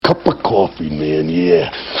trophy, man,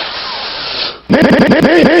 yeah.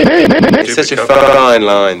 It's such a fine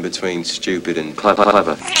line between stupid and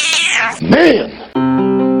clever. Man!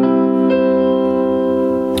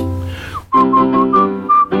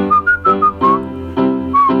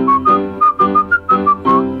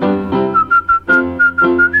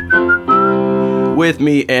 With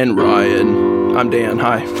me and Ryan. I'm Dan.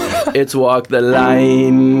 Hi. It's Walk the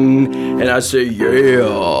Line. And I say,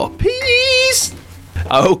 yeah. Peace.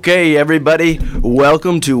 Okay, everybody.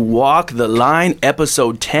 Welcome to Walk the Line,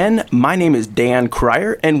 episode 10. My name is Dan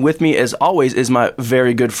Cryer, and with me, as always, is my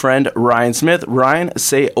very good friend, Ryan Smith. Ryan,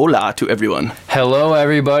 say hola to everyone. Hello,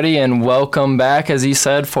 everybody, and welcome back, as he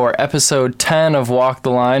said, for episode 10 of Walk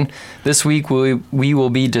the Line. This week, we will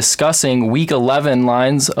be discussing Week 11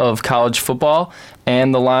 lines of college football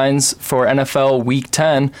and the lines for NFL Week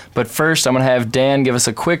 10. But first, I'm going to have Dan give us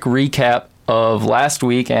a quick recap of last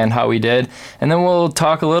week and how we did, and then we'll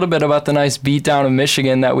talk a little bit about the nice beatdown of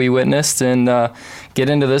Michigan that we witnessed and get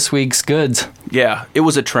into this week's goods. Yeah, it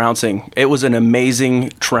was a trouncing. It was an amazing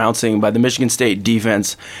trouncing by the Michigan State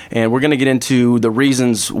defense, and we're going to get into the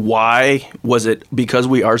reasons why. Was it because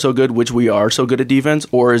we are so good, which we are so good at defense,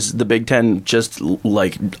 or is the Big Ten just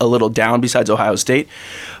like a little down besides Ohio State?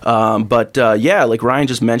 But like Ryan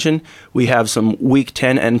just mentioned, we have some Week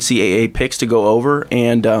 10 NCAA picks to go over,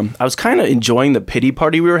 and I was kind of enjoying the pity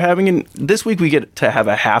party we were having, and this week we get to have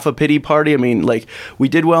a half a pity party. I mean, like, we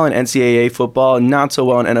did well in NCAA football and not so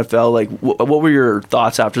well in NFL. Like, what were your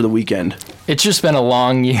thoughts after the weekend? It's just been a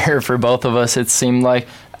long year for both of us, it seemed like.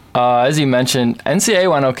 As you mentioned, NCAA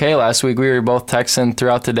went okay last week. We were both texting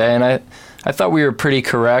throughout the day, and I thought we were pretty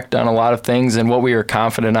correct on a lot of things, and what we were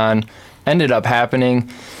confident on ended up happening.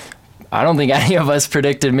 I don't think any of us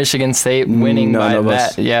predicted Michigan State winning by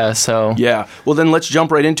that. Yeah, so. Yeah. Well, then let's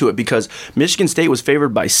jump right into it, because Michigan State was favored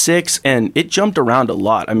by 6, and it jumped around a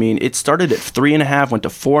lot. I mean, it started at 3.5, went to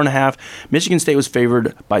 4.5. Michigan State was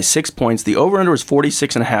favored by 6 points. The over-under was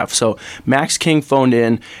 46.5. So Max King phoned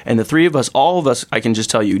in, and the three of us, all of us, I can just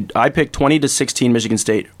tell you, I picked 20-16 Michigan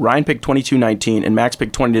State. Ryan picked 22-19, and Max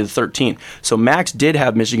picked 20-13. So Max did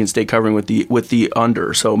have Michigan State covering with the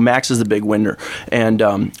under. So Max is the big winner. And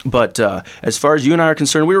as far as you and I are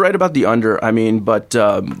concerned, we were right about the under. I mean, but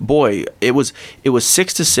boy, it was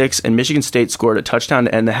 6-6, and Michigan State scored a touchdown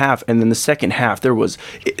to end the half. And then the second half, there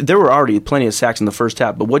were already plenty of sacks in the first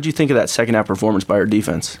half. But what do you think of that second half performance by our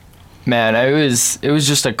defense? Man, it was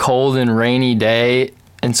just a cold and rainy day,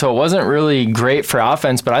 and so it wasn't really great for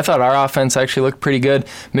offense. But I thought our offense actually looked pretty good.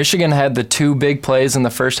 Michigan had the 2 big plays in the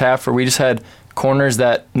first half where we just had corners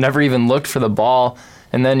that never even looked for the ball.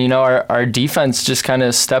 And then, our defense just kind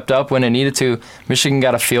of stepped up when it needed to. Michigan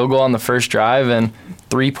got a field goal on the first drive, and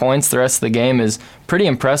 3 points the rest of the game is pretty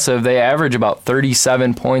impressive. They average about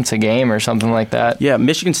 37 points a game or something like that. Yeah,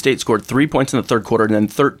 Michigan State scored 3 points in the third quarter and then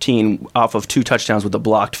 13 off of 2 touchdowns with a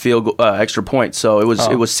blocked field goal, extra point. So it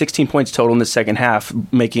was 16 points total in the second half,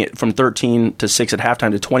 making it from 13-6 at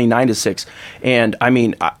halftime to 29-6. And I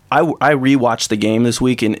mean, I rewatched the game this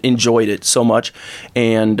week and enjoyed it so much.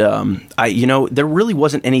 And there really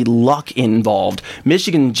wasn't any luck involved.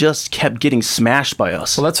 Michigan just kept getting smashed by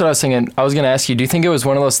us. Well, that's what I was thinking. I was going to ask you, do you think it was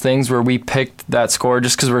one of those things where we picked that score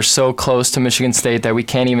just because we're so close to Michigan State that we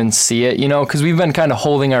can't even see it? Because we've been kind of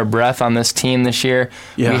holding our breath on this team this year.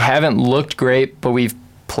 Yeah. We haven't looked great, but we've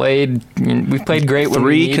played great when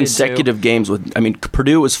we needed 3 consecutive games with. I mean,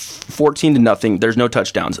 Purdue was 14-0. There's no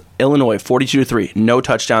touchdowns. Illinois 42-3, no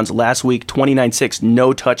touchdowns. Last week 29-6,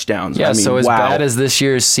 no touchdowns. Yeah, so as bad as this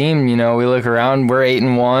year's seemed, we look around, we're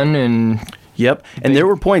 8-1 and. Yep, and there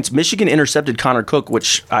were points. Michigan intercepted Connor Cook,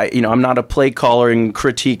 which I'm not a play calling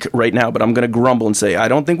critique right now, but I'm going to grumble and say I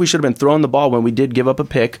don't think we should have been throwing the ball when we did give up a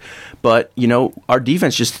pick. But our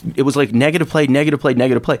defense it was like negative play.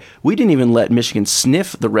 We didn't even let Michigan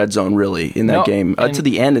sniff the red zone really in that game to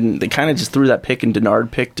the end, and they kind of just threw that pick, and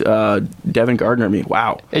Denard picked Devin Gardner. I mean,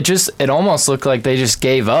 wow. It almost looked like they just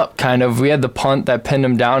gave up. Kind of. We had the punt that pinned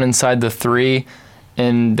them down inside the 3.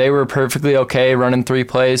 And they were perfectly okay running 3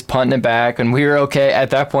 plays, punting it back, and we were okay. At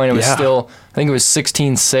that point, it was still, I think it was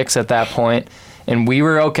 16-6 at that point, and we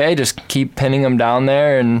were okay, just keep pinning them down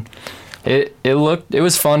there, and it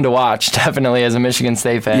was fun to watch, definitely, as a Michigan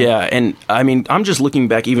State fan. Yeah, and I mean, I'm just looking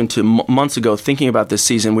back even to months ago, thinking about this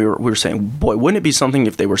season. We were saying, boy, wouldn't it be something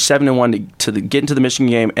if they were 7-1 to get into the Michigan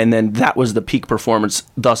game, and then that was the peak performance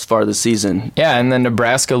thus far this season. Yeah, and then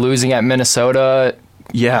Nebraska losing at Minnesota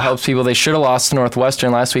Yeah. It helps people. They should have lost to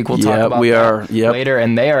Northwestern last week. We'll talk about that later.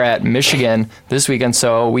 And they are at Michigan this weekend.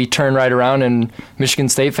 So we turn right around, and Michigan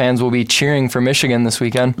State fans will be cheering for Michigan this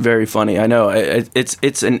weekend. Very funny. I know.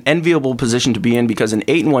 It's an enviable position to be in because an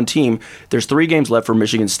 8-1 team, there's 3 games left for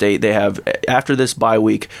Michigan State. They have, after this bye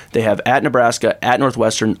week, they have at Nebraska, at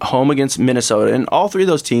Northwestern, home against Minnesota. And all 3 of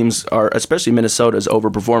those teams are, especially Minnesota, is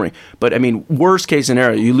overperforming. But, I mean, worst case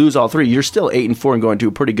scenario, you lose all 3. You're still 8-4 and going to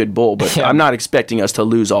a pretty good bowl. But I'm not expecting us to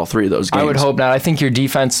lose all 3 of those games. I would hope not. I think your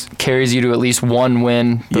defense carries you to at least 1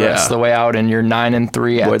 win the rest of the way out, and you're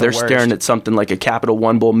 9-3 Boy, they're staring at something like a Capital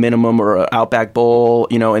One Bowl minimum or an Outback Bowl,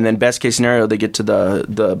 and then best case scenario, they get to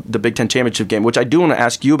the Big Ten championship game, which I do want to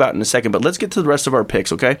ask you about in a second. But let's get to the rest of our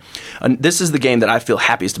picks, okay? And this is the game that I feel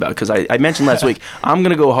happiest about because I mentioned last week I'm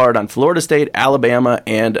going to go hard on Florida State, Alabama,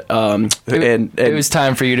 and it was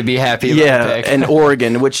time for you to be happy about the pick. And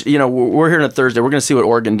Oregon, which we're here on a Thursday. We're going to see what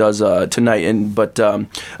Oregon does tonight. But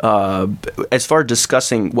as far as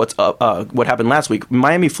discussing what happened last week,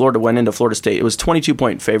 Miami, Florida went into Florida State. It was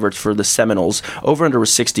 22-point favorites for the Seminoles. Over-under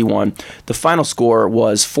was 61. The final score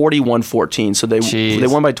was 41-14. So they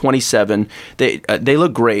won by 27. They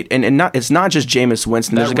look great, and it's not just Jameis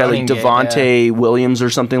Winston. There's a guy like Devontae Williams or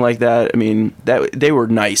something like that. I mean, they were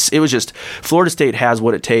nice. It was just Florida State has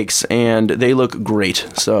what it takes, and they look great.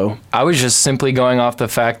 So I was just simply going off the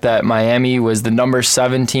fact that Miami was the number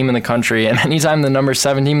 7 team in the country, and anytime the number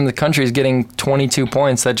 7 team in the country is getting 22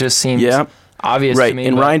 points, that just seems obvious to me.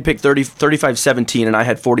 And Ryan picked 35-17, and I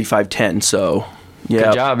had 45-10, so...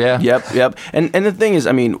 Good job, yeah. Yep. And the thing is,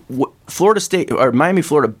 I mean, Florida State or Miami,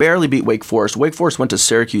 Florida barely beat Wake Forest. Wake Forest went to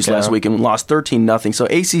Syracuse last week and lost 13-0. So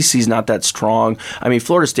ACC's not that strong. I mean,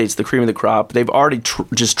 Florida State's the cream of the crop. They've already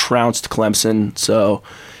just trounced Clemson. So,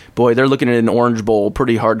 boy, they're looking at an Orange Bowl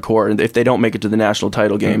pretty hardcore if they don't make it to the national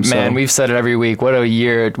title game. Man, we've said it every week. What a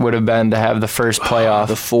year it would have been to have the first playoff.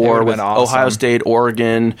 The 4 with awesome. Ohio State,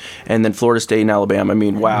 Oregon, and then Florida State and Alabama. I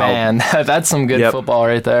mean, wow. Man, that's some good football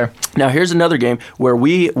right there. Now, here's another game where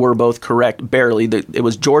we were both correct, barely. It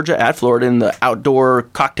was Georgia at Florida in the outdoor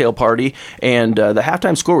cocktail party, and the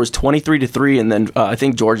halftime score was 23-3, and then I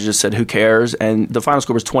think Georgia just said, who cares? And the final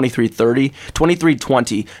score was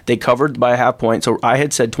 23-20. They covered by a half point, so I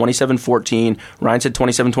had said 27-14. Ryan said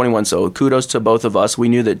 27-21, so kudos to both of us. We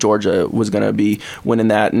knew that Georgia was going to be winning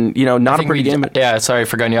that, and, not a pretty game. Yeah, sorry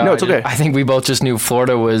for cutting you off. No, it's okay. I think we both just knew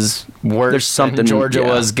Florida was worse. There's something. Georgia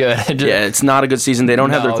was good. It's not a good season. They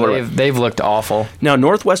don't have their quarterback. They've looked awful. Now,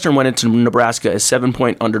 Northwestern went into Nebraska as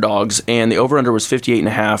 7-point underdogs, and the over-under was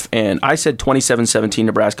 58.5, and I said 27-17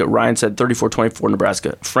 Nebraska. Ryan said 34-24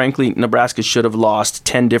 Nebraska. Frankly, Nebraska should have lost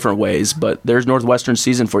 10 different ways, but there's Northwestern's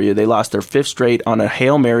season for you. They lost their 5th straight on a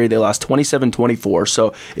Hail Mary. They lost 27-24,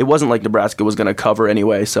 so it wasn't like Nebraska was going to cover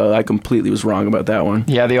anyway, so I completely was wrong about that one.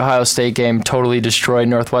 Yeah, the Ohio State game totally destroyed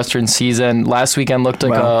Northwestern's season. Last weekend looked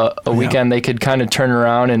like a weekend they could kind of turn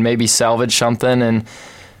around and maybe salvage something, and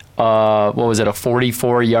what was it, a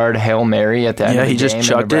 44-yard Hail Mary at the end of the game, just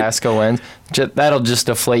chucked and Nebraska wins. That'll just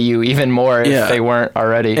deflate you even more if they weren't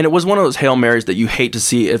already. And it was one of those Hail Marys that you hate to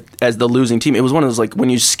see as the losing team. It was one of those, like, when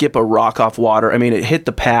you skip a rock off water. I mean, it hit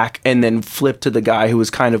the pack and then flipped to the guy who was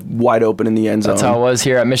kind of wide open in the end zone. That's how it was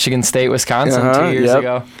here at Michigan State, Wisconsin 2 years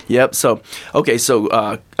ago. Yep. So, okay,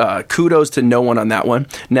 kudos to no one on that one.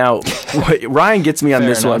 Now, Ryan gets me on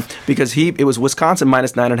this one because it was Wisconsin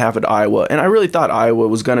minus 9.5 at Iowa, and I really thought Iowa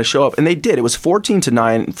was going to show up, and they did. It was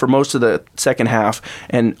 14-9 for most of the second half,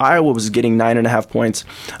 and Iowa was getting 9.5 points,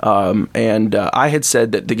 and I had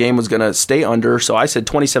said that the game was going to stay under, so I said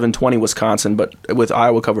 27-20 Wisconsin, but with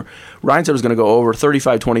Iowa cover. Ryan said it was going to go over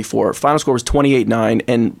 35-24. Final score was 28-9,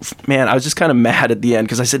 and man, I was just kind of mad at the end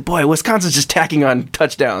because I said, boy, Wisconsin's just tacking on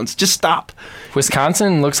touchdowns. Just stop.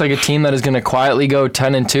 Wisconsin looks like a team that is going to quietly go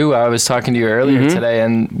 10-2. I was talking to you earlier today,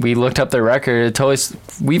 and we looked up their record.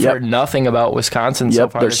 We've heard nothing about Wisconsin so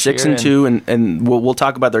far. They're 6-2, and we'll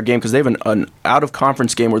talk about their game because they have an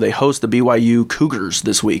out-of-conference game where they host the BYU Cougars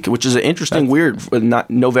this week, which is an interesting, weird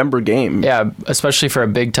November game. Yeah, especially for a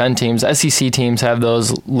Big Ten teams. SEC teams have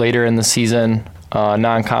those later in the season.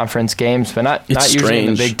 Non-conference games, but not usually in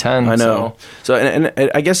the Big Ten. I know. So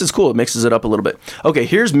and I guess it's cool. It mixes it up a little bit. Okay,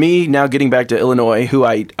 here's me now getting back to Illinois, who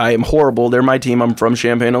I am horrible. They're my team. I'm from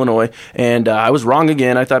Champaign, Illinois, and I was wrong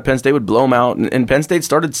again. I thought Penn State would blow them out, and Penn State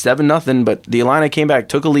started 7-0, but the Illini came back,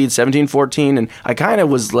 took a lead 17-14, and I kind of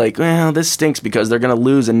was like, well, this stinks because they're going to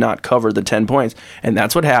lose and not cover the 10 points, and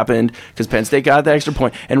that's what happened because Penn State got the extra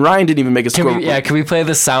point, and Ryan didn't even make a score. Can we play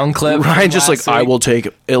the sound clip? Ryan just like, I will take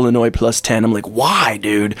Illinois plus 10. I'm like, what? why,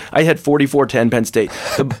 dude? I had 44-10 Penn State.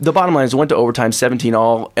 The bottom line is it went to overtime, 17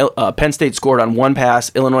 all. Penn State scored on one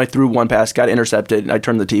pass. Illinois threw one pass, got intercepted, and I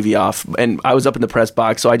turned the TV off. And I was up in the press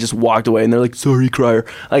box, so I just walked away, and they're like, sorry, Crier.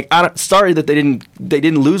 Like, sorry that they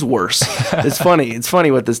didn't lose worse. It's funny. It's funny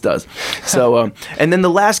what this does. So, and then the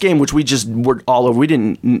last game, which we just were all over,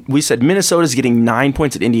 we said Minnesota's getting 9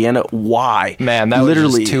 points at Indiana. Why? Man, that literally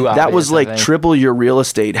was just too obvious, that was like triple your real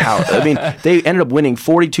estate house. I mean, they ended up winning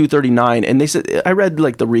 42-39, and they said, I read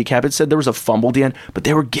like the recap, it said there was a fumble at the end, but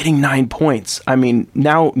they were getting 9 points. I mean,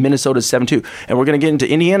 now Minnesota's 7-2, and we're going to get into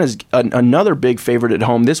Indiana's another big favorite at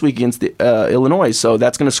home this week against the, Illinois, so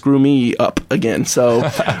that's going to screw me up again. So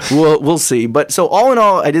we'll see. But so all in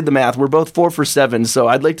all, I did the math. We're both 4 for 7, so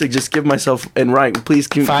I'd like to just give myself, and Ryan, please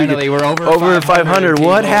finally we're over 500.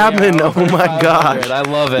 What happened? Yeah, oh my gosh, I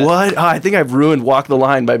love it. What? Oh, I think I've ruined Walk the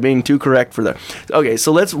Line by being too correct for that. Okay,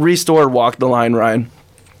 so let's restore Walk the Line, Ryan,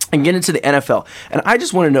 and get into the NFL. And I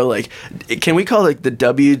just want to know, like, can we call it the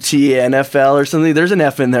WTNFL or something? There's an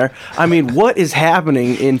F in there. I mean, what is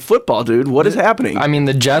happening in football, dude? What is happening? I mean,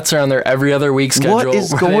 the Jets are on their every other week schedule. What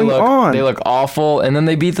is going on? They look awful, and then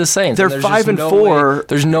they beat the Saints. They're 5-4.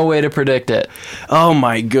 There's no way to predict it. Oh,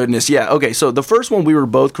 my goodness. Yeah, okay, so the first one we were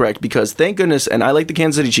both correct because, thank goodness, and I like the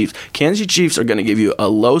Kansas City Chiefs. Kansas City Chiefs are going to give you a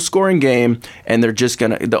low-scoring game, and they're just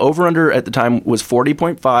going to – the over-under at the time was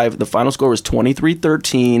 40.5. The final score was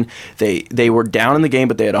 23-13. They were down in the game,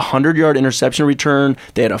 but they had a 100-yard interception return.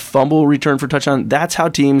 They had a fumble return for touchdown. That's how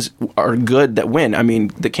teams are good that win. I mean,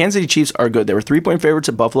 the Kansas City Chiefs are good. They were 3-point favorites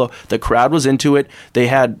at Buffalo. The crowd was into it. They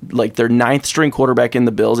had like their 9th-string quarterback in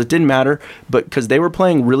the Bills. It didn't matter, but because they were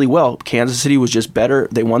playing really well. Kansas City was just better.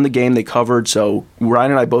 They won the game. They covered. So Ryan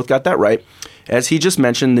and I both got that right. As he just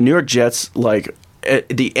mentioned, the New York Jets, like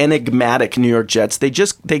the enigmatic New York Jets, they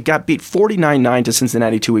got beat 49-9 to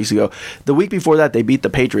Cincinnati 2 weeks ago. The week before that, they beat the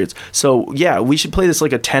Patriots. So yeah, we should play this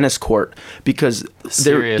like a tennis court because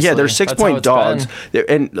they're 6-point dogs.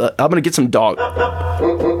 And I'm gonna get some dog.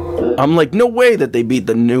 I'm like, no way that they beat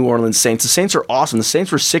the New Orleans Saints. The Saints are awesome. The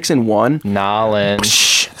Saints were 6-1. Nolan.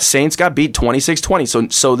 Saints got beat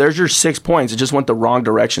 26-20. So there's your 6 points. It just went the wrong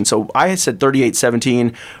direction. So I had said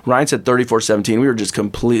 38-17. Ryan said 34-17. We were just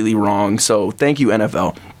completely wrong. So thank you,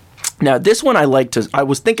 NFL. Now, this one I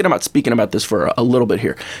was thinking about speaking about this for a little bit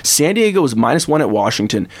here. San Diego was -1 at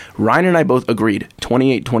Washington. Ryan and I both agreed,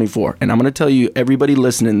 28-24. And I'm going to tell you, everybody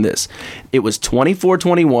listening this, it was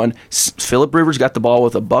 24-21. Phillip Rivers got the ball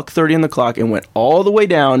with $1:30 on the clock and went all the way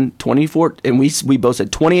down 24. And we both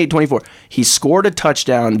said 28-24. He scored a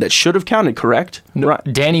touchdown that should have counted, correct?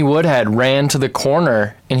 Danny Woodhead ran to the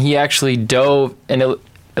corner, and he actually dove, and it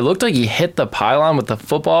looked like he hit the pylon with the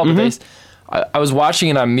football, but I was watching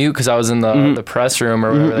it on mute because I was in the press room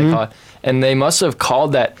or whatever they call it, and they must have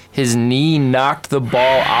called that his knee knocked the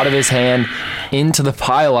ball out of his hand into the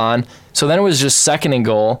pylon. So then it was just 2nd and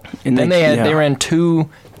goal, and then they ran just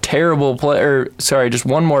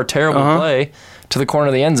one more terrible play to the corner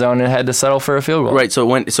of the end zone and had to settle for a field goal. Right,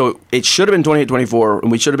 so it should have been 28-24,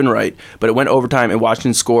 and we should have been right, but it went overtime, and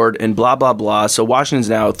Washington scored, and blah, blah, blah. So Washington's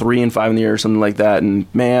now 3-5 in the year or something like that, and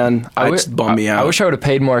man, it bummed me out. I wish I would have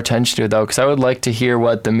paid more attention to it, though, because I would like to hear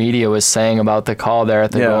what the media was saying about the call there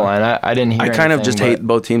at the goal line. I didn't hear anything. I kind of just hate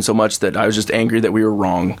both teams so much that I was just angry that we were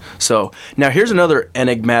wrong. So now here's another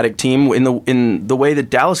enigmatic team in the way that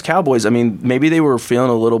Dallas Cowboys, I mean, maybe they were feeling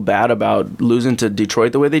a little bad about losing to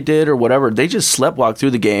Detroit the way they did or whatever. They just sleptwalked through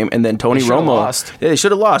the game, and then Tony Romo. They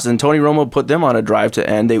should have lost, and Tony Romo put them on a drive to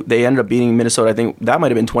end. They ended up beating Minnesota. I think that might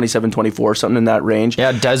have been 27-24, something in that range.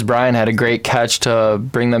 Yeah, Des Bryant had a great catch to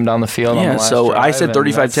bring them down the field. Yeah, on the last so drive, I said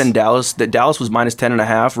 35-10 Dallas. That Dallas was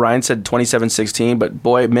 -10.5. Ryan said 27-16, but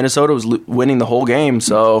boy, Minnesota was winning the whole game.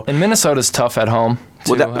 So and Minnesota's tough at home.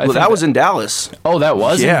 Well, that was in Dallas. Oh, that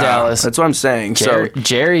was in Dallas. That's what I'm saying.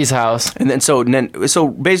 Jerry's house. And then so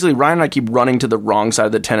basically, Ryan and I keep running to the wrong side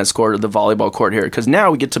of the tennis court or the volleyball court here because now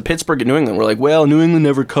we get to Pittsburgh and New England. We're like, well, New England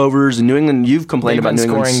never covers, and New England, you've complained about New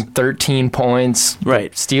England scoring 13 points.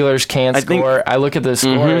 Right. Steelers can't score. I look at the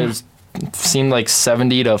score. It seemed like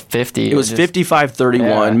 70-50. It was 55-31.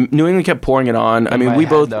 Yeah. New England kept pouring it on. I mean,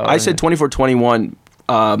 I said 24-21.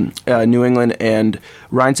 New England, and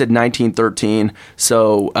Ryan said 19-13.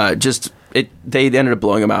 So they ended up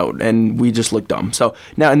blowing them out, and we just looked dumb. So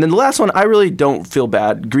now, and then the last one, I really don't feel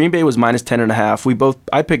bad. Green Bay was -10.5.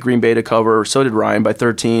 I picked Green Bay to cover. So did Ryan by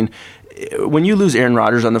 13. When you lose Aaron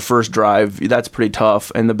Rodgers on the first drive, that's pretty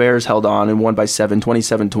tough. And the Bears held on and won by 7,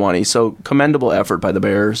 27-20. So commendable effort by the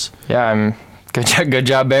Bears. Yeah, Good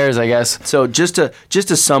job, Bears, I guess. So just to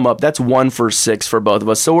sum up, that's 1 for 6 for both of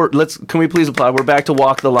us. So can we please apply? We're back to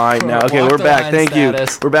walk the line now. Okay, we're back. Thank you.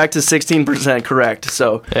 We're back to 16% correct.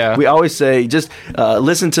 So we always say just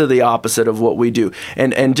listen to the opposite of what we do.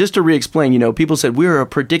 And just to re-explain, people said we're a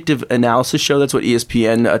predictive analysis show. That's what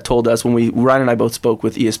ESPN told us when Ryan and I both spoke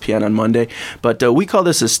with ESPN on Monday. But we call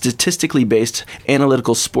this a statistically based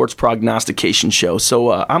analytical sports prognostication show.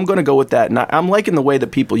 So I'm going to go with that. And I'm liking the way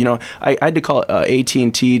that people, I had to call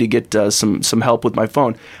AT&T to get some help with my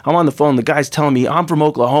phone. I'm on the phone. The guy's telling me I'm from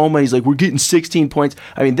Oklahoma. He's like, we're getting 16 points.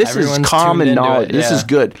 I mean, this is common knowledge. This is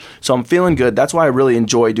good. So I'm feeling good. That's why I really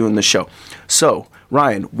enjoy doing the show. So,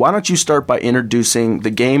 Ryan, why don't you start by introducing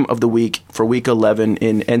the game of the week for Week 11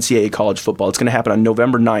 in NCAA college football? It's going to happen on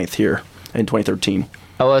November 9th here in 2013.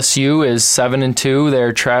 LSU is 7-2.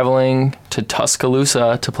 They're traveling to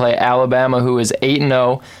Tuscaloosa to play Alabama, who is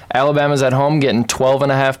 8-0. Alabama's at home getting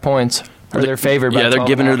 12.5 points. Or they're favored by 12.5 they're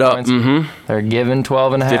giving it up. Mm-hmm. They're giving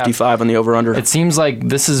 12.5. 55 on the over-under. It seems like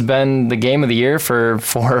this has been the game of the year for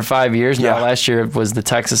 4 or 5 years now. Last year it was the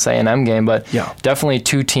Texas A&M game, but definitely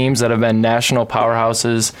two teams that have been national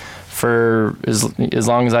powerhouses for as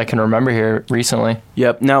long as I can remember here recently.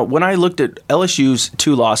 Yep. Now, when I looked at LSU's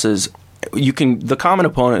 2 losses, the common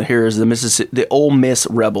opponent here is the Ole Miss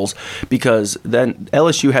Rebels, because then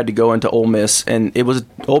LSU had to go into Ole Miss, and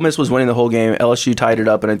Ole Miss was winning the whole game. LSU tied it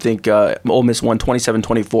up, and I think Ole Miss won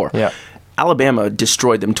 27-24. Yeah. Alabama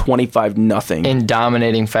destroyed them 25-0 in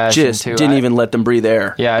dominating fashion. Just didn't even let them breathe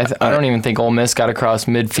air. Yeah, I don't even think Ole Miss got across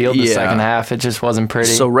midfield the second half. It just wasn't pretty.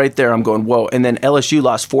 So right there, I'm going, whoa. And then LSU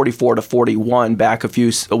lost 44-41 back a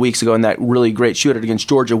few weeks ago in that really great shootout against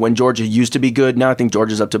Georgia, when Georgia used to be good. Now I think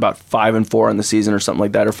Georgia's up to about 5-4 on the season or something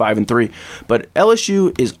like that, or 5-3. But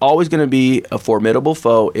LSU is always going to be a formidable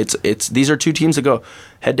foe. These are two teams that go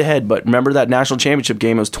head-to-head, but remember that national championship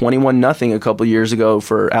game was 21-0 a couple years ago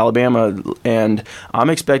for Alabama, and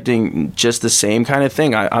I'm expecting just the same kind of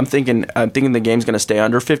thing. I'm thinking the game's going to stay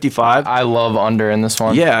under 55. I love under in this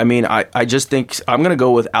one. Yeah, I mean, I just think I'm going to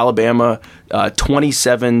go with Alabama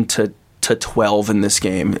 27-12 in this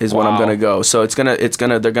game is what I'm going to go. So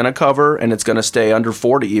they're going to cover, and it's going to stay under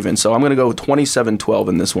 40 even. So I'm going to go 27-12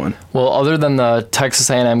 in this one. Well, other than the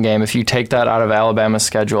Texas A&M game, if you take that out of Alabama's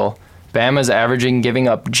schedule, Bama's giving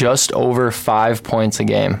up just over 5 points a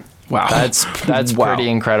game. Wow. That's pretty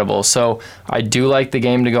incredible. So I do like the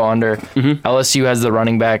game to go under. Mm-hmm. LSU has the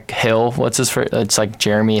running back Hill. What's his first? It's like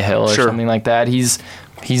Jeremy Hill or something like that. He's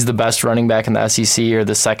the best running back in the SEC, or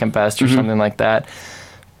the second best, or something like that.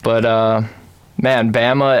 But man,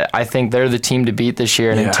 Bama, I think they're the team to beat this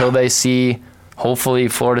year. And until they see, hopefully,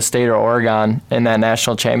 Florida State or Oregon in that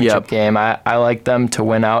national championship game, I like them to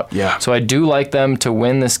win out. Yeah. So I do like them to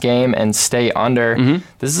win this game and stay under. Mm-hmm.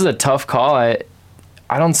 This is a tough call.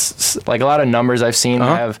 I don't like a lot of numbers I've seen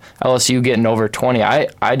have LSU getting over 20.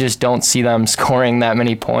 I just don't see them scoring that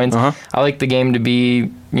many points. I like the game to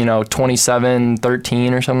be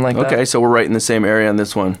 27-13 or something like that. Okay, so we're right in the same area on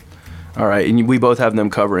this one. All right, and we both have them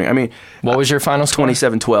covering. I mean, what was your final score?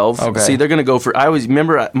 27-12. Okay. See, they're going to go for. I always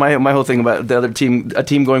remember my whole thing about the other team, a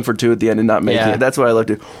team going for 2 at the end and not making it. That's what I looked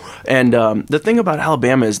at. And the thing about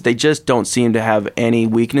Alabama is they just don't seem to have any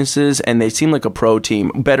weaknesses, and they seem like a pro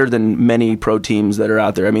team, better than many pro teams that are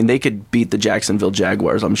out there. I mean, they could beat the Jacksonville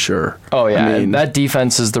Jaguars, I'm sure. Oh yeah, that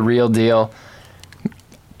defense is the real deal.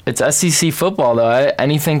 It's SEC football, though.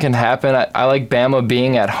 Anything can happen. I like Bama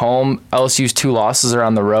being at home. LSU's 2 losses are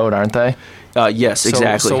on the road, aren't they? Yes,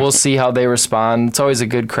 exactly. So we'll see how they respond. It's always a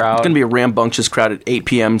good crowd. It's going to be a rambunctious crowd at 8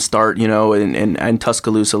 p.m. start, and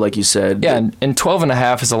Tuscaloosa, like you said. Yeah, and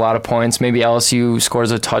 12.5 is a lot of points. Maybe LSU scores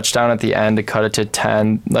a touchdown at the end to cut it to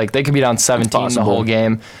 10. Like, they could be down 17 the whole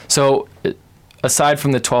game. So aside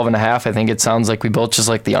from the 12.5, I think it sounds like we both just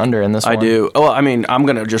like the under in this one. I do. Well, I mean, I'm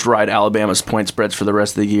going to just ride Alabama's point spreads for the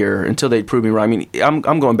rest of the year until they prove me wrong. I mean, I'm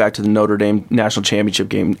going back to the Notre Dame national championship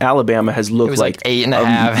game. Alabama has looked like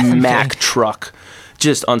 8.5 a Mack truck.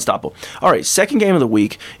 Just unstoppable. All right, second game of the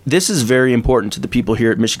week. This is very important to the people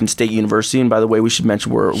here at Michigan State University. And by the way, we should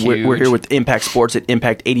mention we're here with Impact Sports at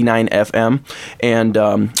Impact 89 FM. And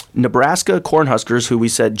Nebraska Cornhuskers, who we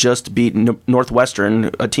said just beat Northwestern,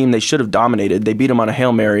 a team they should have dominated. They beat them on a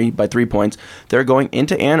Hail Mary by 3 points. They're going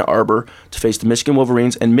into Ann Arbor to face the Michigan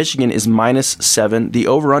Wolverines, and Michigan is -7. The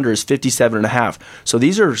over-under is 57.5. So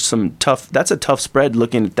these are that's a tough spread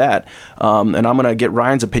looking at that. And I'm going to get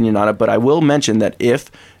Ryan's opinion on it, but I will mention that if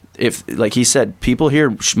if like he said, people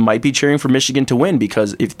here might be cheering for Michigan to win,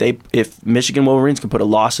 because if Michigan Wolverines can put a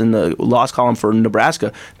loss in the loss column for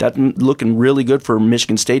Nebraska, that's looking really good for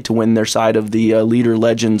Michigan State to win their side of the leader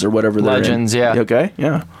legends or whatever they're Legends, in. yeah. Okay,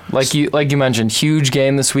 yeah. Like you mentioned, huge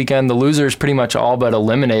game this weekend. The losers pretty much all but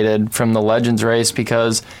eliminated from the Legends race,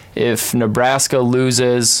 because if Nebraska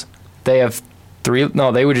loses, they have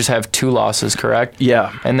they would just have 2 losses, correct?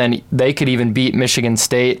 Yeah. And then they could even beat Michigan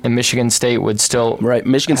State, and Michigan State would still right.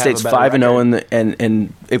 Michigan have State's a better 5-0, record.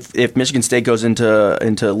 and if Michigan State goes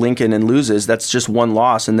into Lincoln and loses, that's just 1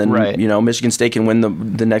 loss, and then Right. Michigan State can win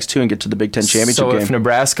the next 2 and get to the Big Ten championship So game. if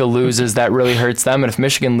Nebraska loses, that really hurts them, and if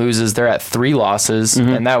Michigan loses, they're at 3 losses,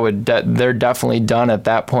 and that would they're definitely done at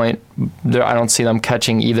that point. I don't see them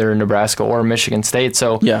catching either Nebraska or Michigan State.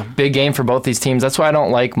 So Yeah. big game for both these teams. That's why I don't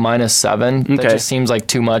like -7. That Okay. just seems like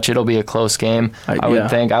too much. It'll be a close game. I would yeah.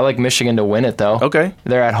 think. I like Michigan to win it though. Okay.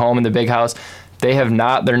 They're at home in the big house. They're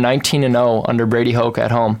 19-0 under Brady Hoke at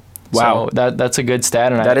home. Wow. So that's a good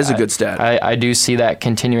stat. And That is a good stat. I do see that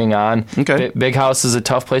continuing on. Okay. Big house is a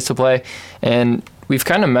tough place to play. And we've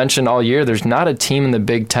kind of mentioned all year, there's not a team in the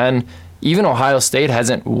Big Ten. Even Ohio State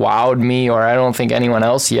hasn't wowed me, or I don't think anyone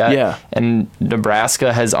else yet. Yeah. And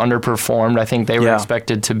Nebraska has underperformed. I think they were Yeah.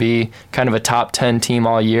 expected to be kind of a top 10 team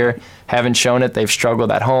all year. Haven't shown it. They've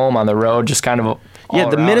struggled at home, on the road, just kind of Yeah, all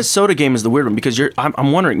the around. Minnesota game is the weird one, because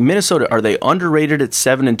I'm wondering, Minnesota, are they underrated at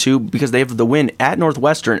 7-2 because they have the win at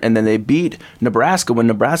Northwestern, and then they beat Nebraska when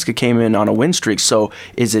Nebraska came in on a win streak? So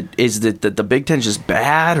is it that the Big Ten's just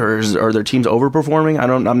bad, or are their teams overperforming?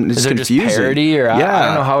 I'm just Is it confusing. just parity, or yeah. I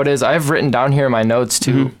don't know how it is. I've written down here in my notes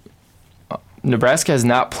too. Nebraska has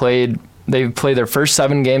not played. They've played their first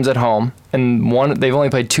 7 games at home, and they've only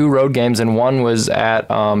played 2 road games, and one was at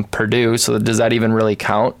Purdue. So does that even really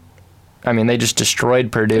count? I mean, they just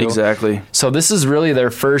destroyed Purdue. Exactly. So this is really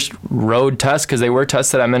their first road test, because they were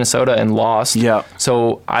tested at Minnesota and lost. Yeah.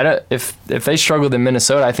 So if they struggled in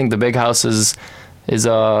Minnesota, I think the big house is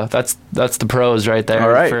that's the pros right there. All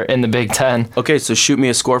right. In the Big Ten. Okay, so shoot me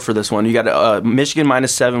a score for this one. You got Michigan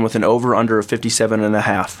 -7 with an over/under of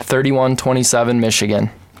 57.5. 31-27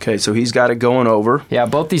 Michigan. Okay, so he's got it going over. Yeah,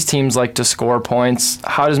 both these teams like to score points.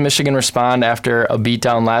 How does Michigan respond after a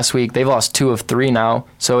beatdown last week? They've lost 2 of 3 now,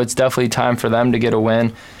 so it's definitely time for them to get a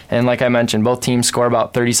win. And like I mentioned, both teams score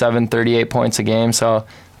about 37, 38 points a game, so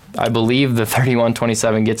I believe the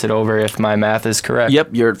 31-27 gets it over if my math is correct. Yep,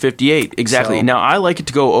 you're at 58. Exactly. So- Now, I like it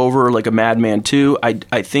to go over like a madman, too. I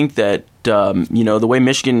think that, the way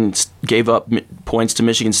Michigan gave up points to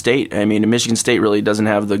Michigan State, I mean, Michigan State really doesn't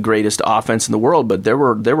have the greatest offense in the world, but there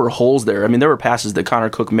were holes there. I mean, there were passes that Connor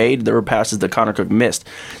Cook made. There were passes that Connor Cook missed.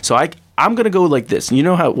 So I'm going to go like this. You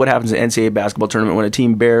know what happens in the NCAA basketball tournament when a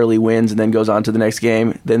team barely wins and then goes on to the next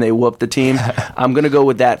game, then they whoop the team? I'm going to go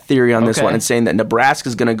with that theory on this Okay. one and saying that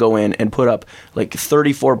Nebraska's going to go in and put up like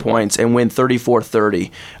 34 points and win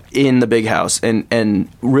 34-30 in the big house. And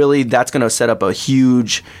really that's going to set up a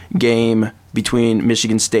huge game between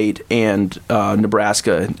Michigan State and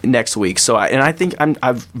Nebraska next week. So I think I'm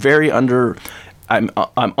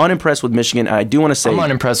unimpressed with Michigan, and I do want to say I'm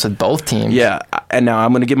unimpressed with both teams. yeah, and now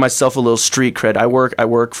I'm going to give myself a little street cred. I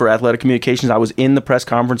work for Athletic Communications. I was in the press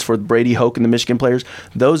conference for Brady Hoke and the Michigan players.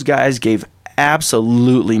 Those guys gave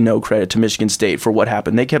absolutely no credit to Michigan State for what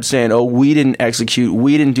happened. They kept saying, "Oh, we didn't execute.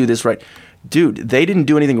 We didn't do this right." Dude, they didn't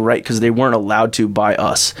do anything right because they weren't allowed to by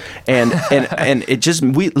us, and it just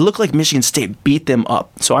we looked like Michigan State beat them up.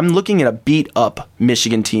 So I'm looking at a beat up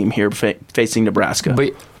Michigan team here facing Nebraska.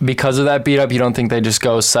 But because of that beat up, you don't think they just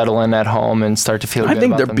go settle in at home and start to feel good I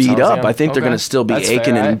think about they're beat themselves, up. yeah? I think they're Okay. going to still be That's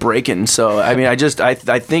aching fair. and breaking. So I mean, I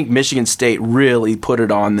think Michigan State really put it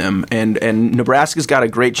on them, and Nebraska's got a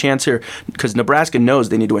great chance here because Nebraska knows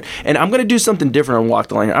they need to win. And I'm going to do something different on Walk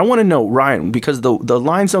the Line. I want to know, Ryan, because the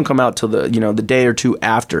lines don't come out till the day or two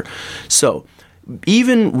after. So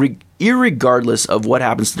even irregardless of what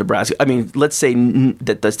happens to Nebraska, I mean, let's say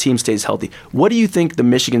that the team stays healthy. What do you think will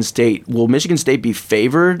Michigan State be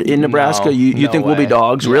favored in Nebraska? No, You no think we'll be way.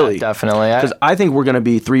 dogs? Yeah, Really? definitely. Because I think we're going to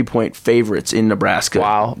be 3-point favorites in Nebraska.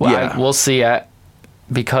 Wow. Well, Yeah. we'll see.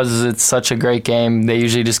 Because it's such a great game, they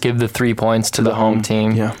usually just give the 3 points to the home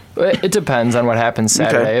team. Yeah. It depends on what happens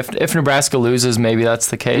Saturday. Okay. If Nebraska loses, maybe that's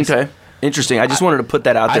the case. Okay. Interesting. I just wanted to put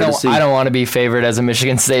that out there to see. I don't want to be favored as a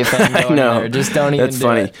Michigan State fan. I know. Just don't even. That's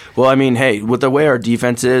funny. It. Well, I mean, hey, with the way our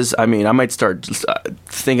defense is, I mean, I might start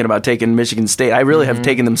thinking about taking Michigan State. I really have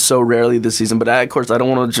taken them so rarely this season, but of course I don't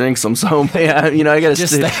want to jinx them. So yeah, I got to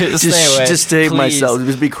stay away. Just stay myself.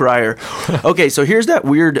 Just be crier. Okay, so here's that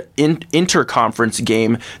weird interconference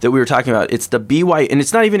game that we were talking about. It's the BYU, and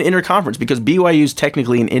it's not even interconference because BYU is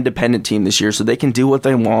technically an independent team this year, so they can do what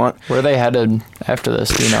they want. Where are they headed after this?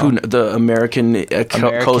 Do you know? The American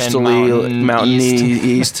coastally mountain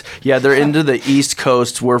east. Yeah, they're into the East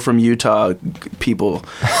Coast. We're from Utah people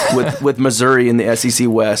with Missouri in the SEC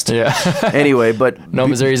West. Yeah. Anyway, but no,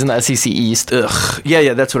 Missouri's in the SEC East. Ugh.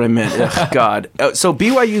 Yeah, that's what I meant. Ugh, God. So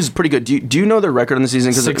BYU's pretty good. Do you know their record in the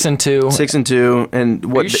season? 6-2. 6-2. And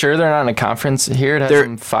what? Are you sure they're not in a conference? Here it has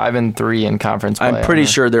them 5-3 in conference play. I'm pretty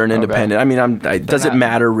sure they're an independent. Okay. I mean, does it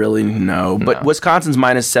matter really? No. But Wisconsin's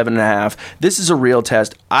 -7.5. This is a real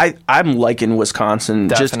test. I'm liking Wisconsin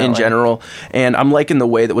just in general, and I'm liking the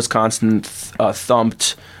way that Wisconsin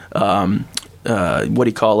thumped. What do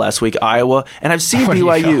you call last week? Iowa. And I've seen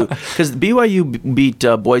BYU because BYU beat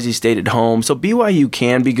Boise State at home, so BYU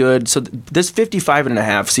can be good. So this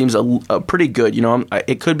 55.5 seems a pretty good.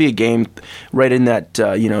 It could be a game right in that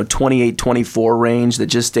 28-24 range that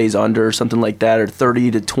just stays under something like that, or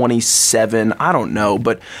 30-27. I don't know,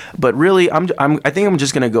 but really, I think I'm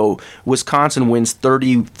just gonna go. Wisconsin wins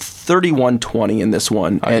 31-20 in this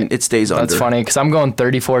one, and it stays under. That's funny because I'm going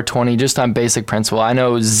 34-20 just on basic principle. I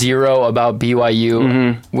know zero about BYU.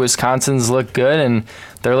 Wisconsin's look good, and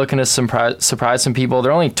they're looking to surprise some people.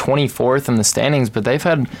 They're only 24th in the standings, but they've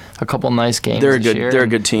had a couple nice games this year. They're a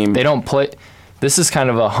good team. They don't play. This is kind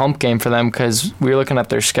of a hump game for them because we were looking at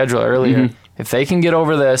their schedule earlier. If they can get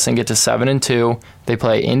over this and get to 7-2, they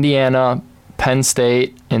play Indiana, Penn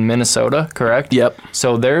State, and Minnesota. Correct? Yep.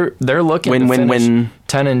 So they're looking to finish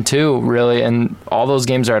 10-2 really, and all those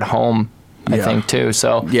games are at home. I think too.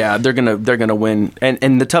 So yeah, they're gonna win.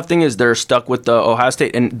 And the tough thing is they're stuck with the Ohio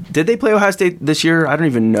State. And did they play Ohio State this year? I don't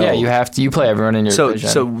even know. Yeah, you have to. You play everyone in your division.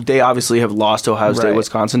 So they obviously have lost to Ohio State. Right.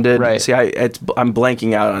 Wisconsin did. Right. See, I'm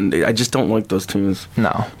blanking out on. I just don't like those teams.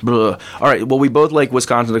 No. Blah. All right. Well, we both like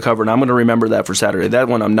Wisconsin to cover, and I'm going to remember that for Saturday. That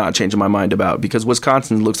one I'm not changing my mind about because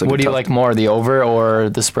Wisconsin looks like. What do you like more, the over or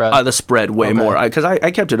the spread? The spread way more because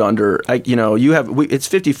I kept it under. You have it's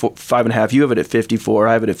 55.5. You have it at 54.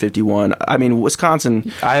 I have it at 51. I mean, Wisconsin.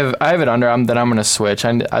 I have it under. Then I'm going to switch.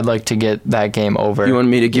 I'd like to get that game over. You want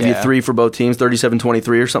me to give you 3 for both teams, 37-23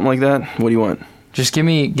 or something like that? What do you want? Just give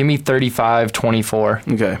me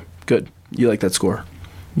 35-24. Okay, good. You like that score?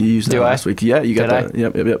 You used that last week. Yeah, you got that.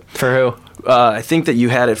 Yep. For who? I think that you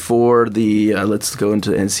had it for the. Let's go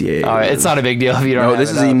into NCAA. All right, it's not a big deal if you don't. No,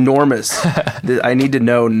 this is enormous. I need to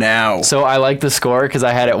know now. So I like the score because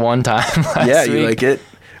I had it one time last week. You like it.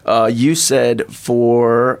 You said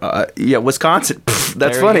for Wisconsin.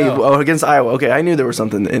 That's funny. Oh, against Iowa. Okay, I knew there was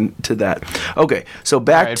something into that. Okay, so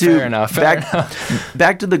back to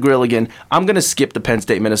the grill again. I'm gonna skip the Penn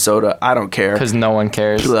State Minnesota. I don't care because no one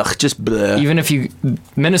cares. Ugh, just bleh. Even if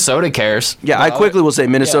Minnesota cares. Yeah, I quickly will say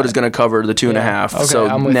Minnesota's gonna cover the 2.5. Okay, so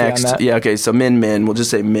I'm with next, you on that. yeah. Okay, so min. We'll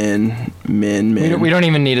just say min. We don't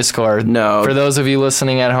even need a score. No. For those of you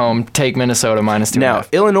listening at home, take Minnesota -2.5. Now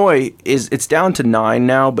Illinois it's down to 9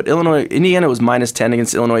 now, but Indiana was -10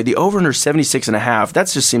 against Illinois. The over-under 76.5. That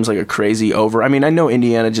just seems like a crazy over. I mean, I know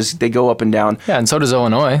Indiana they go up and down. Yeah, and so does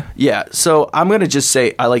Illinois. Yeah, so I'm going to just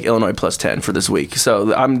say I like Illinois +10 for this week. So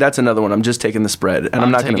that's another one. I'm just taking the spread. And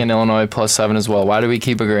I'm not taking Illinois +7 as well. Why do we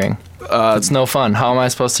keep agreeing? It's no fun. How am I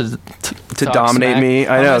supposed to dominate smack? me?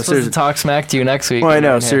 I know. How am I supposed to talk smack to you next week? Well, I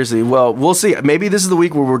know, seriously. Well, we'll see. Maybe this is the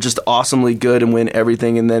week where we're just awesomely good and win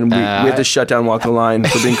everything, and then we have to shut down Walk the Line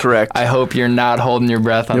for being correct. I hope you're not holding your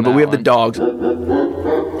breath on that. But we have the dogs.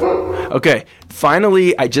 Okay,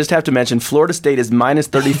 finally, I just have to mention Florida State is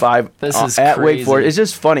 -35 at Wake Forest. It's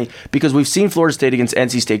just funny because we've seen Florida State against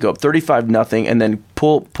NC State go up 35-0 and then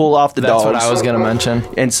pull off the dogs. That's what I was going to mention.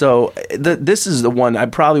 And so this is the one I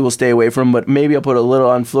probably will stay away from, but maybe I'll put a little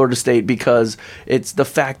on Florida State because it's the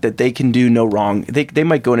fact that they can do no wrong. They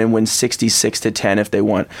might go in and win 66-10 if they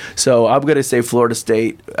want. So I'm going to say Florida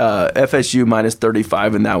State, FSU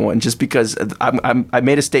 -35 in that one, just because I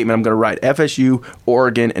made a statement. I'm going to write FSU,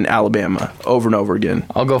 Oregon, and Alabama over and over again.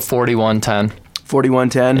 I'll go 41-10.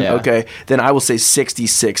 41-10? Yeah. Okay. Then I will say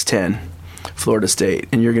 66-10. Florida State,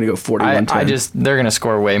 and you're going to go 41-10. They're going to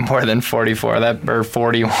score way more than 44 or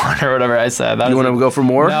 41 or whatever I said. You want to go for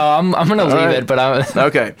more? No, I'm going to leave it, but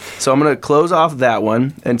Okay, so I'm going to close off that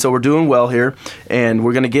one, and so we're doing well here, and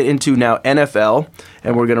we're going to get into now NFL,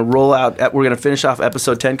 and we're gonna roll out. We're gonna finish off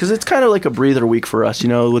episode 10 because it's kind of like a breather week for us,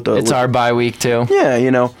 It's our bye week too.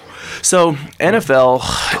 Yeah. So NFL,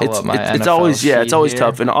 it's always sheet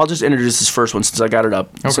tough, and I'll just introduce this first one since I got it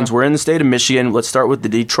up. Okay. Since we're in the state of Michigan, let's start with the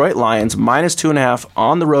Detroit Lions -2.5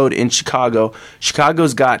 on the road in Chicago.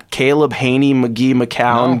 Chicago's got Caleb Haney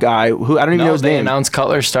McCown guy who I don't even know his name. They announced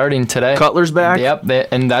Cutler starting today. Cutler's back. Yep,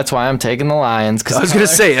 and that's why I'm taking the Lions. I was gonna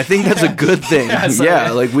say I think that's a good thing.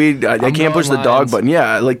 I can't push the dog button.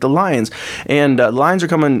 Yeah, like the Lions, and Lions are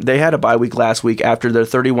coming. They had a bye week last week after their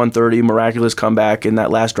 31-30 miraculous comeback in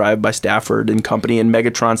that last drive by Stafford and company, and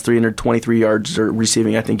Megatron's 323 yards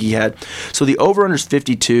receiving, I think he had. So the over-under's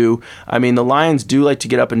 52. I mean, the Lions do like to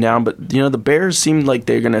get up and down, but the Bears seem like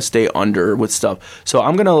they're going to stay under with stuff. So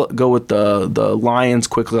I'm going to go with the Lions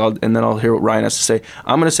quickly, and then I'll hear what Ryan has to say.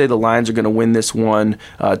 I'm going to say the Lions are going to win this one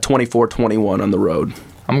 24-21 on the road.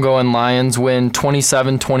 I'm going Lions win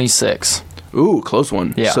 27-26. Ooh, close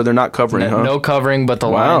one. Yeah. So they're not covering, huh? No covering, but the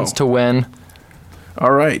Lions to win.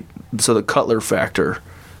 All right. So the Cutler factor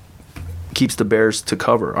keeps the Bears to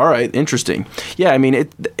cover. All right, interesting. Yeah, I mean,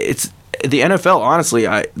 it's the NFL, honestly,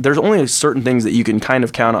 there's only certain things that you can kind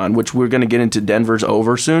of count on, which we're going to get into Denver's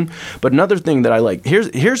over soon. But another thing that I like,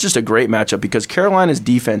 here's just a great matchup because Carolina's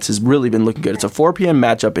defense has really been looking good. It's a 4 p.m.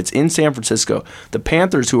 matchup. It's in San Francisco. The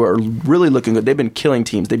Panthers, who are really looking good, they've been killing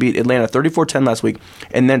teams. They beat Atlanta 34-10 last week,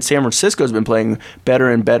 and then San Francisco's been playing better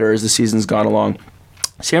and better as the season's gone along.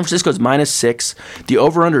 San Francisco's -6. The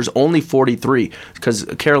over-under is only 43 because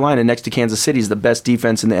Carolina, next to Kansas City, is the best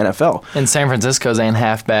defense in the NFL. And San Francisco's ain't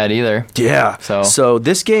half bad either. Yeah. So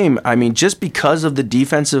this game, I mean, just because of the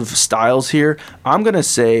defensive styles here, I'm going to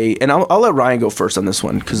say, and I'll let Ryan go first on this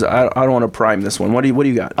one because I don't want to prime this one. What do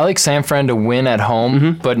you got? I like San Fran to win at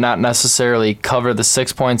home, but not necessarily cover the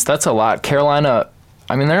 6 points. That's a lot. Carolina,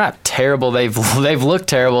 I mean, they're not terrible. They've looked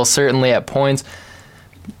terrible, certainly at points.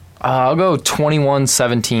 I'll go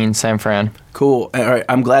 21-17 San Fran. Cool. All right.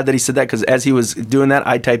 I'm glad that he said that because as he was doing that,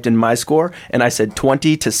 I typed in my score and I said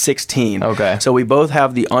 20-16. Okay. So we both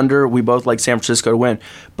have the under. We both like San Francisco to win.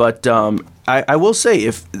 But I will say,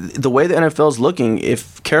 if the way the NFL is looking,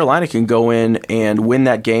 if Carolina can go in and win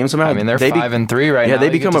that game somehow, I mean they're 5-3 right now. Yeah, they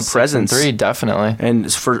become a presence. 6-3, definitely.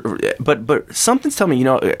 And but something's telling me,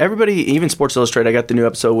 everybody, even Sports Illustrated, I got the new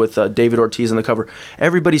episode with David Ortiz on the cover.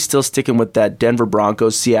 Everybody's still sticking with that Denver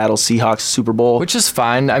Broncos, Seattle Seahawks Super Bowl, which is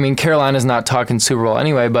fine. I mean, Carolina's not talking Super Bowl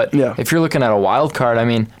anyway, but if you're looking at a wild card, I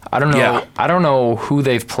mean, I don't know. Yeah. I don't know who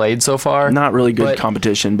they've played so far. Not really good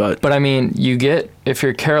competition, but I mean, if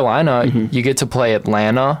you're Carolina, you get to play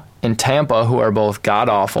Atlanta and Tampa, who are both god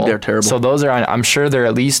awful. They're terrible. So those are I'm sure they're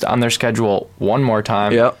at least on their schedule one more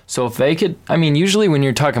time. Yeah. So if they could, I mean, usually when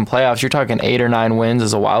you're talking playoffs, you're talking 8 or 9 wins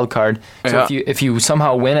as a wild card. So if you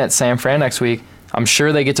somehow win at San Fran next week, I'm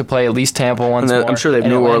sure they get to play at least Tampa once more. I'm sure they have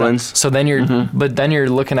New Orleans. So then you're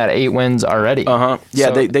looking at 8 wins already. Yeah,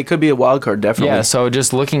 so, they could be a wild card, definitely. Yeah, so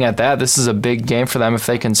just looking at that, this is a big game for them if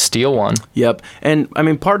they can steal one. Yep. And I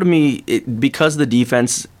mean, part of me, because the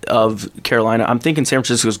defense of Carolina, I'm thinking San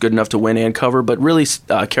Francisco is good enough to win and cover, but really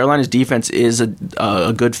Carolina's defense is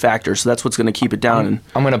a good factor, so that's what's going to keep it down.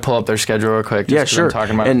 I'm going to pull up their schedule real quick. Yeah, sure. I'm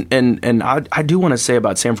talking about and I do want to say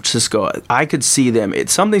about San Francisco, I could see them.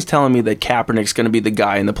 Something's telling me that Kaepernick's going to be the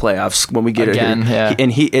guy in the playoffs when we get again. Yeah.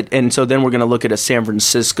 And so then we're going to look at a San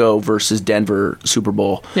Francisco versus Denver Super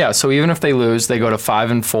Bowl. Yeah. So even if they lose, they go to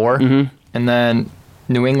 5-4, and then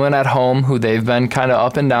New England at home, who they've been kind of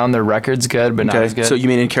up and down. Their record's good, but not as good. So you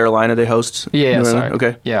mean in Carolina they host? Yeah, sorry.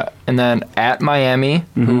 Okay. Yeah, and then at Miami,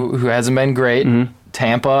 who hasn't been great.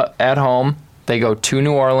 Tampa at home. They go to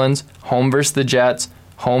New Orleans, home versus the Jets,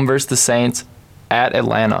 home versus the Saints, at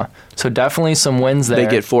Atlanta. So definitely some wins there. They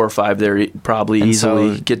get 4 or 5 there probably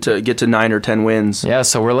easily. So, get to 9 or 10 wins. Yeah,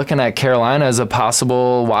 so we're looking at Carolina as a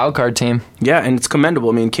possible wild card team. Yeah, and it's commendable.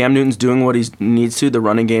 I mean, Cam Newton's doing what he needs to. The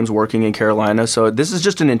running game's working in Carolina. So this is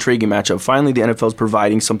just an intriguing matchup. Finally, the NFL's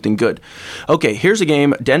providing something good. Okay, here's a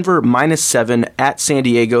game. Denver -7 at San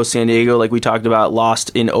Diego. San Diego, like we talked about, lost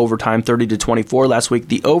in overtime 30-24 last week.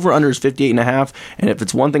 The over-under is 58.5, and if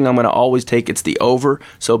it's one thing I'm going to always take, it's the over.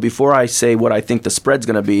 So before I say what I think the spread's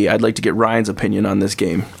going to be, I'd like to get Ryan's opinion on this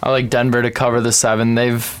game. I like Denver to cover the 7.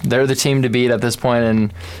 They're the team to beat at this point,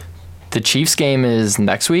 and the Chiefs game is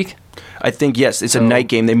next week. I think, yes, it's a night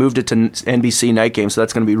game. They moved it to NBC night game, so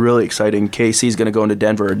that's going to be really exciting. KC's going to go into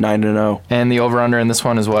Denver at 9-0. And the over-under in this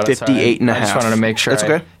one is what? 58.5. I just wanted to make sure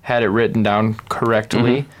I had it written down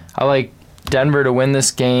correctly. I like Denver to win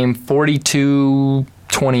this game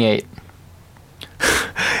 42-28.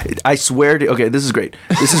 I swear to. Okay, this is great.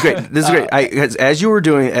 This is great. This is great. As you were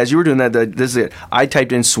doing that, this is it. I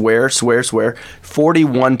typed in swear.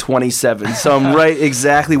 4127. So I'm right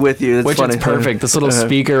exactly with you. It's Which funny. is perfect. This little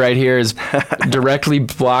speaker right here is directly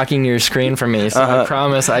blocking your screen from me. So I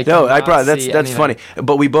promise I can. No, I promise. That's anything. funny.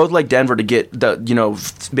 But we both like Denver to get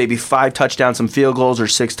maybe 5 touchdowns, some field goals, or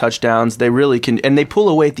 6 touchdowns. They really can, and they pull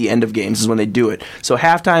away at the end of games is when they do it. So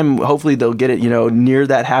halftime, hopefully they'll get it near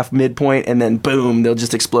that half midpoint, and then boom, they'll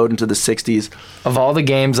just explode into the 60s. Of all the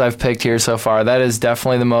games I've picked here so far, that is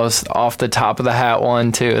definitely the most off the top of the hat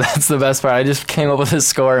one too. That's the best part. I just came up with this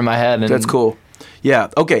score in my head. And that's cool. Yeah.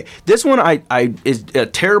 Okay. This one is a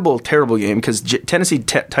terrible game because Tennessee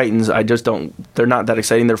Titans. I just don't. They're not that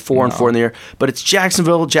exciting. They're 4-4 in the year, but it's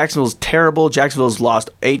Jacksonville. Jacksonville's terrible. Jacksonville's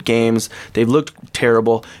lost 8 games. They've looked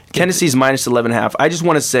terrible. Tennessee's minus 11.5. I just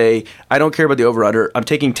want to say I don't care about the over/under. I'm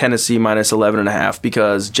taking Tennessee minus 11.5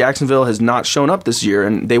 because Jacksonville has not shown up this year,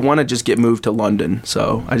 and they want to just get moved to London.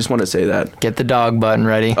 So I just want to say that. Get the dog button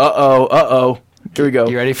ready. Uh-oh. Here we go.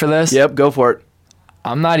 You ready for this? Yep, go for it.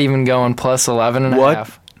 I'm not even going plus 11.5. What?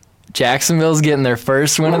 Jacksonville's getting their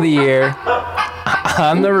first win of the year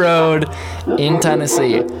on the road in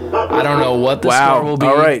Tennessee. I don't know what the score will be.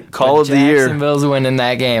 All right, call of the year. Jacksonville's winning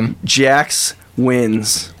that game. Jax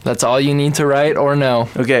wins. That's all you need to write or know.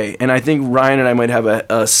 Okay, and I think Ryan and I might have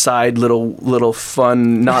a side little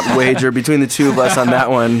fun not wager between the two of us on that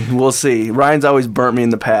one. We'll see. Ryan's always burnt me in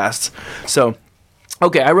the past. So,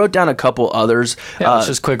 okay, I wrote down a couple others. Yeah, let's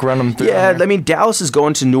just quick run them through. Yeah, I mean, Dallas is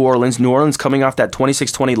going to New Orleans. New Orleans coming off that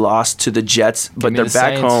 26-20 loss to the Jets, but they're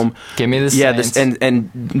back home. Give me the Saints. And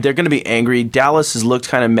they're going to be angry. Dallas has looked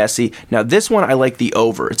kind of messy. Now, this one, I like the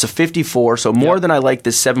over. It's a 54, so more than I like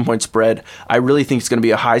this 7-point spread. I really think it's going to be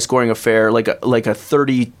a high-scoring affair, like a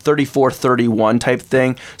 34-31 type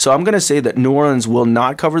thing. So I'm going to say that New Orleans will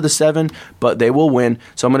not cover the 7, but they will win.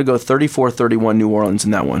 So I'm going to go 34-31 New Orleans in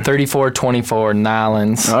that one. 34-24, Nile. All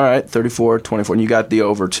right, 34-24. And you got the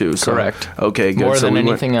over, too. So. Correct. Okay, good. More than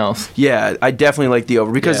anything else. Yeah, I definitely like the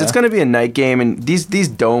over because it's going to be a night game. And these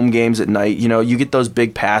dome games at night, you get those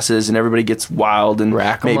big passes and everybody gets wild and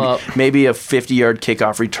rack them up. Maybe a 50-yard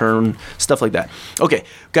kickoff return, stuff like that. Okay,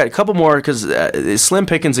 got a couple more because slim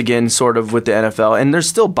pickings again, sort of, with the NFL. And there's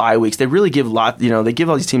still bye weeks. They really give they give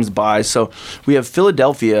all these teams byes. So we have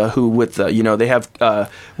Philadelphia, who with, they have,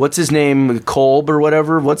 what's his name, Kolb or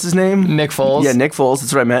whatever. What's his name? Nick Foles. Yeah, Nick Foles.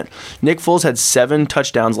 That's what I meant. Nick Foles had 7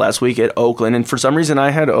 touchdowns last week at Oakland, and for some reason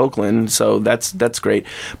I had Oakland, so that's great.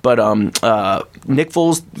 But Nick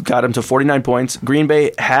Foles got him to 49 points. Green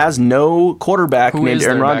Bay has no quarterback named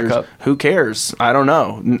Aaron Rodgers. Backup? Who cares? I don't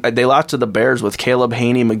know. They lost to the Bears with Caleb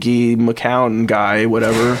Haney, McCown guy,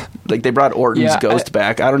 whatever. Like they brought Orton's ghost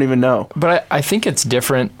back. I don't even know. But I think it's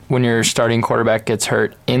different when your starting quarterback gets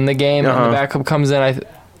hurt in the game and the backup comes in.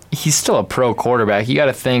 He's still a pro quarterback. You got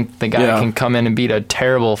to think the guy can come in and beat a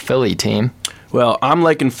terrible Philly team. Well, I'm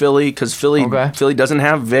liking Philly because Philly doesn't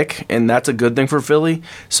have Vic, and that's a good thing for Philly.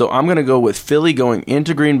 So I'm going to go with Philly going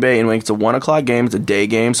into Green Bay, and when it's a 1 o'clock game, it's a day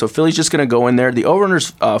game. So Philly's just going to go in there. The over-under's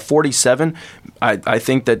 47. I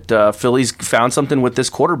think that Philly's found something with this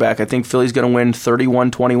quarterback. I think Philly's going to win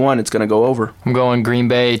 31-21. It's going to go over. I'm going Green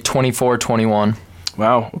Bay 24-21.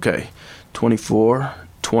 Wow, okay.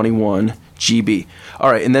 24-21. GB.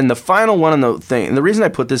 All right, and then the final one on the thing, and the reason I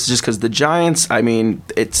put this is just because the Giants,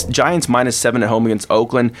 it's Giants minus 7 at home against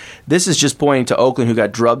Oakland. This is just pointing to Oakland, who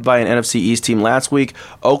got drubbed by an NFC East team last week.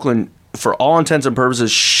 Oakland, for all intents and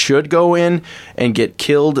purposes, should go in and get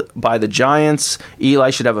killed by the Giants. Eli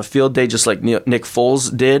should have a field day just like Nick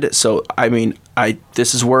Foles did. So,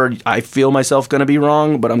 this is where I feel myself going to be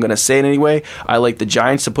wrong, but I'm going to say it anyway. I like the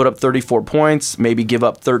Giants to put up 34 points, maybe give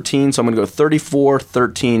up 13. So I'm going to go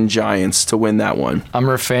 34-13 Giants to win that one. I'm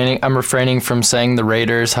refraining from saying the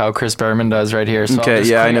Raiders, how Chris Berman does right here. So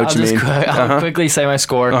okay, I know what you mean. I'll quickly say my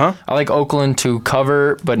score. I like Oakland to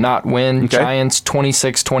cover but not win. Okay. Giants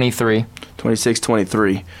 26-23.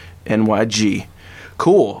 26-23. NYG.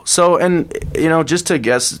 Cool. So, and, just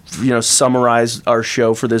to summarize our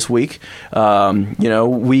show for this week,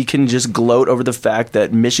 we can just gloat over the fact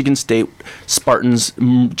that Michigan State Spartans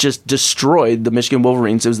just destroyed the Michigan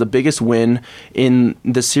Wolverines. It was the biggest win in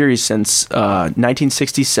the series since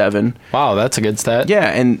 1967. Wow, that's a good stat. Yeah,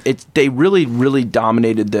 and they really, really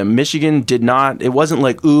dominated them. Michigan did not. It wasn't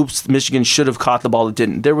like, oops, Michigan should have caught the ball. It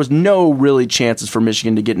didn't. There was no really chances for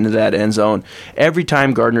Michigan to get into that end zone. Every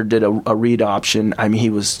time Gardner did a read option, he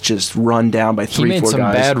was just run down by 3-4 guys. He made some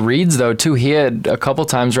bad reads, though, too. He had a couple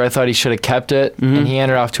times where I thought he should have kept it, and he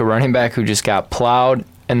handed off to a running back who just got plowed.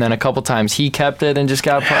 and then a couple times he kept it and just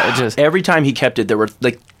got just every time he kept it, there were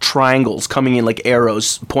like triangles coming in, like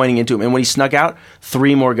arrows pointing into him. And when he snuck out,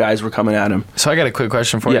 3 more guys were coming at him. So I got a quick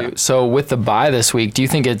question for you. So with the bye this week, do you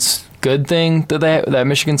think it's good thing that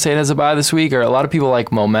Michigan State has a bye this week, or a lot of people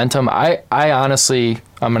like momentum? I honestly,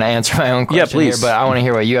 I'm going to answer my own question here, but I want to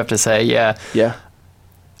hear what you have to say. Yeah.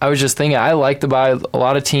 I was just thinking, I like the bye. A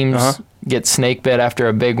lot of teams get snake bit after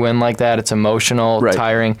a big win like that. It's emotional,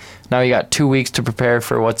 tiring. Now you got 2 weeks to prepare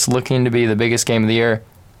for what's looking to be the biggest game of the year.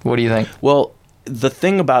 What do you think? Well, the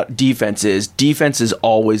thing about defense is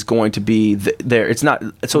always going to be there. It's not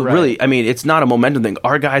really. I mean, it's not a momentum thing.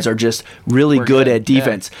 Our guys are just really good at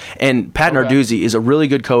defense, and Pat Narduzzi is a really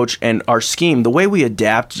good coach. And our scheme, the way we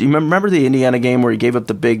adapt. You remember the Indiana game where he gave up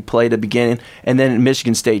the big play to begin, and then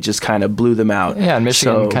Michigan State just kind of blew them out. Yeah, and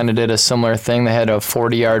Michigan kind of did a similar thing. They had a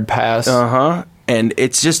 40-yard pass. And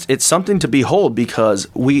it's something to behold, because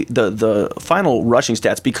the final rushing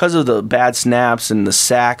stats, because of the bad snaps and the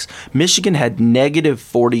sacks, Michigan had negative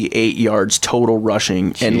 48 yards total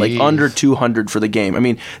rushing and like under 200 for the game. I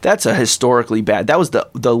mean, that's a historically bad. That was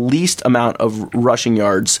the least amount of rushing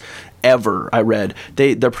yards ever, I read.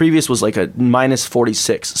 The previous was like a minus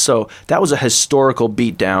 46. So that was a historical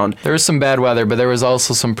beatdown. There was some bad weather, but there was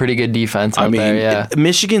also some pretty good defense out there. Yeah.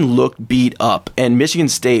 Michigan looked beat up, and Michigan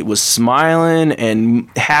State was smiling and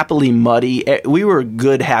happily muddy. We were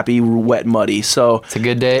good, happy, wet, muddy. So it's a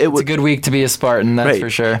good day. It's a good week to be a Spartan, that's for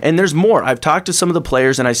sure. And there's more. I've talked to some of the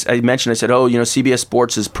players, and I said, CBS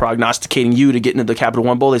Sports is prognosticating you to get into the Capital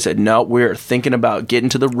One Bowl. They said, no, we're thinking about getting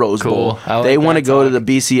to the Rose Bowl. They want to go to the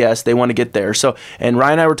BCS. They want to get there. So, and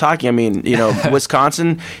Ryan and I were talking, I mean,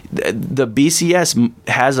 Wisconsin, the BCS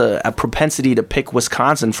has a propensity to pick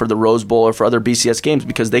Wisconsin for the Rose Bowl or for other BCS games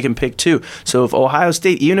because they can pick too. So if Ohio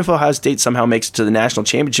State somehow makes it to the national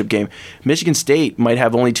championship game, Michigan State might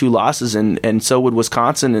have only 2 losses, and so would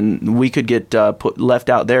Wisconsin, and we could get left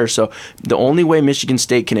out there. So the only way Michigan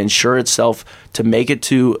State can ensure itself to make it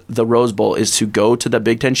to the Rose Bowl is to go to the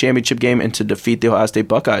Big Ten championship game and to defeat the Ohio State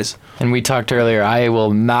Buckeyes. And we talked earlier, I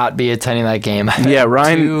will not be attending that game. Yeah,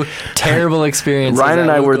 Ryan. 2 terrible experiences. Ryan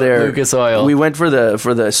and I were there. Lucas Oil. We went for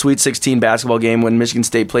the Sweet 16 basketball game when Michigan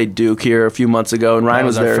State played Duke here a few months ago, and Ryan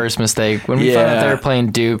was there. That was our first mistake. When we found out they were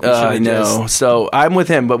playing Duke, I know. So I'm with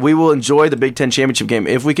him, but we will enjoy the Big Ten championship game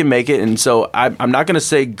if we can make it. And so I'm not going to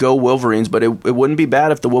say go Wolverines, but it wouldn't be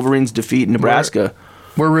bad if the Wolverines defeat Nebraska.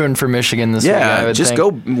 We're rooting for Michigan this week. Yeah, just go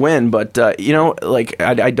win. But, I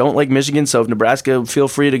don't like Michigan, so if Nebraska, feel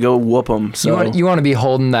free to go whoop them. So. You want to be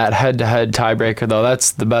holding that head-to-head tiebreaker, though.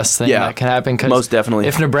 That's the best thing that can happen. Most definitely.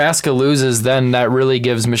 If Nebraska loses, then that really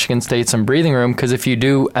gives Michigan State some breathing room, because if you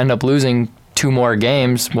do end up losing 2 more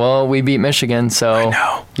games, well, we beat Michigan, so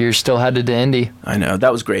you're still headed to Indy. I know.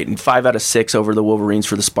 That was great. And 5 out of 6 over the Wolverines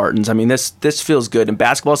for the Spartans. I mean, this feels good. And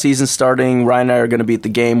basketball season's starting. Ryan and I are going to be at the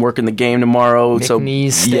game, working the game tomorrow.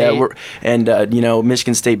 McNeese State. Yeah,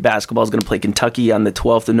 Michigan State basketball is going to play Kentucky on the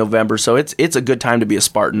 12th of November. So it's a good time to be a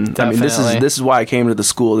Spartan. Definitely. I mean, this is why I came to the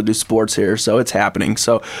school to do sports here. So it's happening.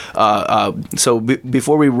 So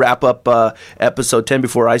before we wrap up episode 10,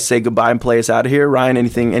 before I say goodbye and play us out of here, Ryan,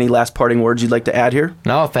 any last parting words you'd like to add here?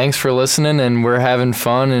 No, thanks for listening, and we're having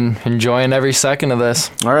fun and enjoying every second of this.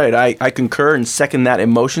 All right, I concur and second that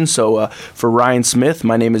emotion. So for Ryan Smith,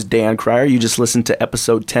 my name is Dan Cryer. You just listened to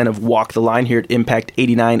episode 10 of Walk the Line here at Impact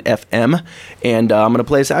 89 FM, and I'm going to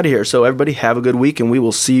play us out of here. So everybody have a good week, and we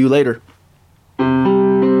will see you later.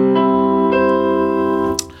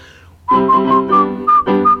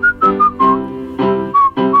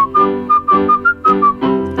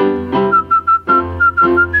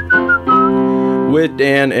 With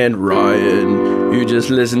Dan and Ryan, you just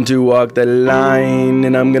listen to Walk the Line,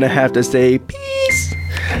 and I'm gonna have to say peace.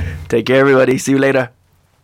 Take care, everybody. See you later.